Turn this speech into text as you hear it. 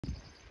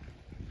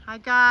Hi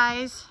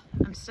guys,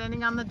 I'm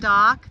standing on the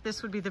dock.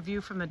 This would be the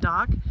view from the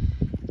dock.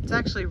 It's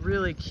actually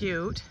really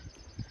cute.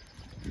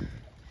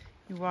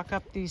 You walk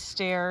up these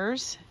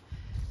stairs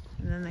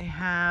and then they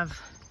have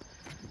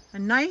a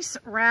nice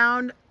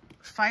round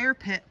fire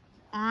pit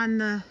on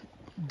the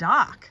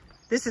dock.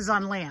 This is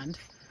on land,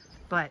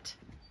 but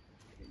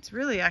it's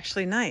really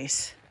actually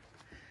nice.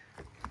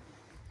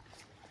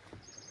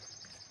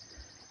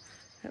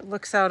 It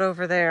looks out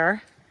over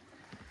there.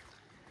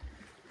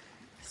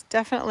 It's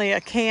definitely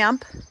a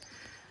camp,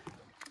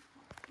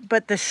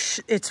 but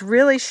it's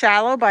really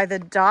shallow by the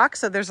dock,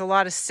 so there's a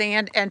lot of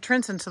sand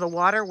entrance into the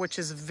water, which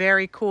is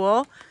very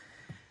cool.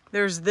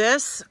 There's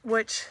this,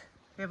 which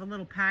they have a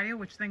little patio,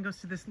 which then goes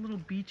to this little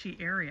beachy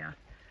area,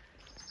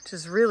 which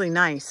is really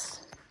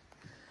nice.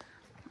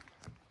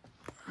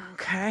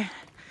 Okay.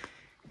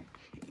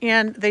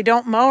 And they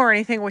don't mow or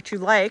anything, which you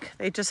like.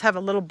 They just have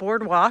a little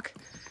boardwalk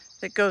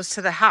that goes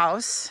to the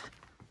house.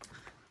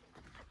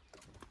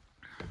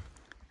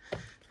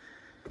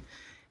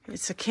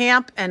 It's a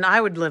camp, and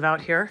I would live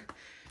out here.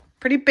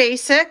 Pretty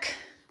basic,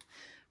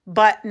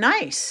 but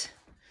nice.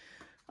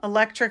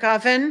 Electric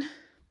oven.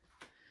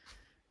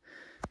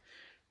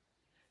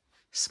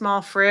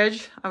 Small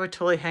fridge. I would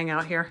totally hang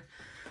out here.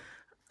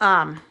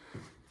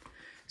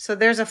 So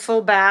there's a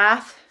full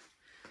bath.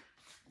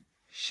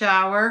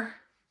 Shower.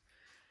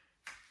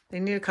 They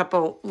need a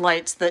couple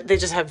lights that they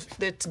just have,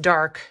 it's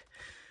dark,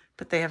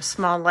 but they have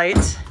small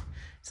lights.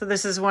 So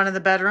this is one of the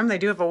bedroom. They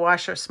do have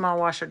a small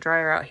washer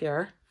dryer out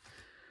here.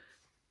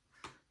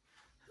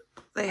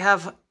 They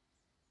have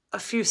a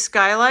few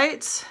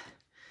skylights,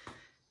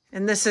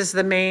 and this is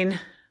the main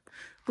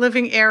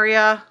living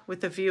area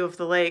with a view of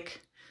the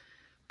lake.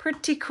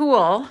 Pretty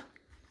cool.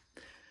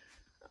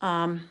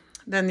 Then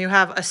you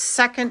have a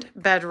second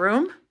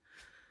bedroom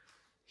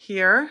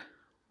here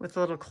with a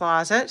little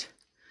closet.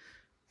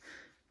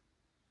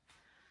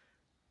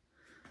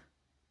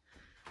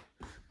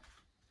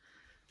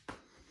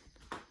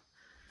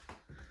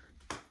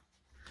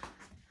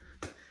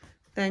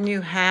 Then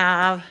you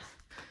have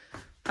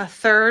a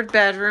third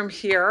bedroom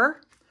here.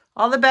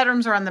 All the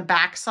bedrooms are on the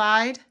back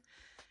side.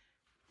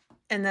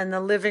 And then the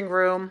living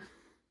room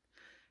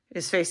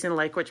is facing the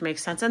lake, which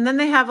makes sense. And then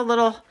they have a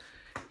little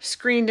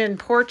screened in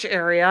porch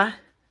area,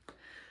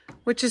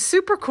 which is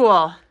super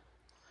cool.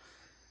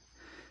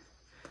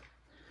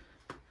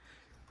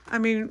 I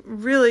mean,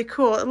 really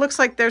cool. It looks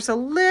like there's a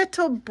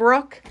little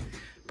brook,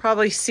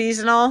 probably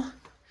seasonal.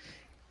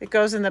 It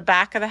goes in the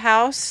back of the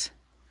house.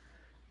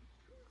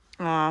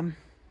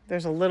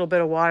 There's a little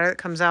bit of water that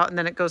comes out, and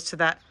then it goes to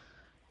that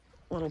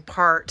little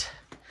part.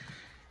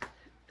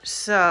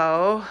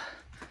 So,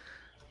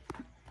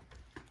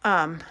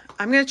 I'm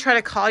going to try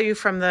to call you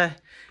from the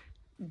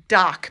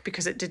dock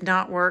because it did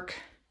not work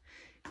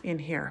in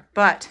here,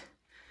 but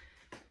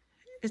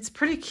it's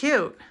pretty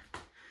cute.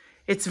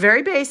 It's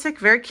very basic,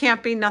 very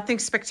campy, nothing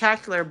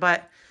spectacular,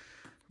 but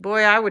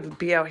boy, I would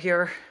be out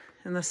here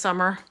in the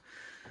summer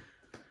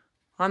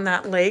on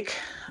that lake.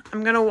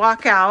 I'm going to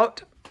walk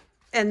out,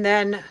 and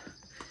then,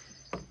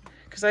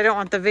 because I don't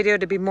want the video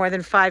to be more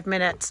than 5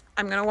 minutes,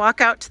 I'm going to walk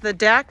out to the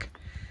deck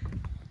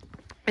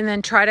and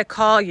then try to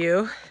call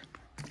you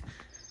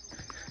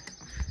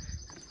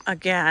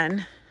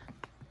again,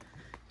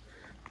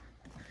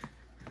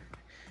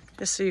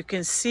 just so you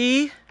can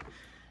see.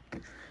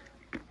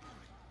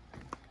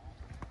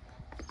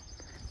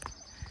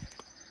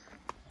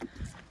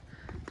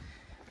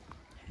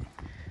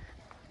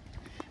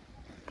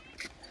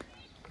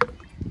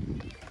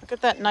 Look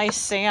at that nice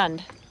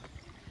sand.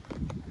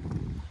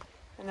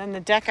 And then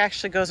the deck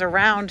actually goes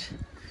around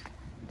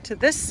to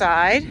this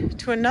side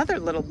to another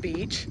little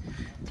beach.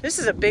 This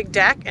is a big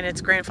deck, and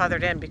it's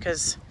grandfathered in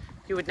because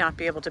you would not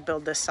be able to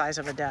build this size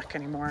of a deck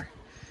anymore.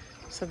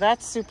 So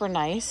that's super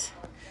nice.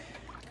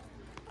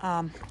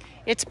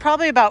 It's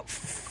probably about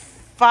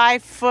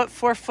 5 foot,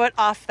 4 foot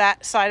off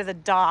that side of the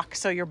dock.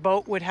 So your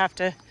boat would have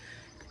to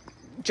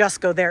just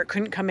go there. It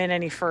couldn't come in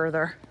any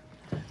further.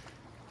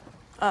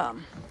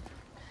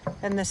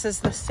 And this is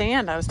the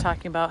sand I was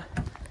talking about.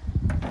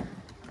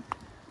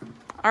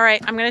 All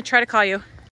right, I'm going to try to call you.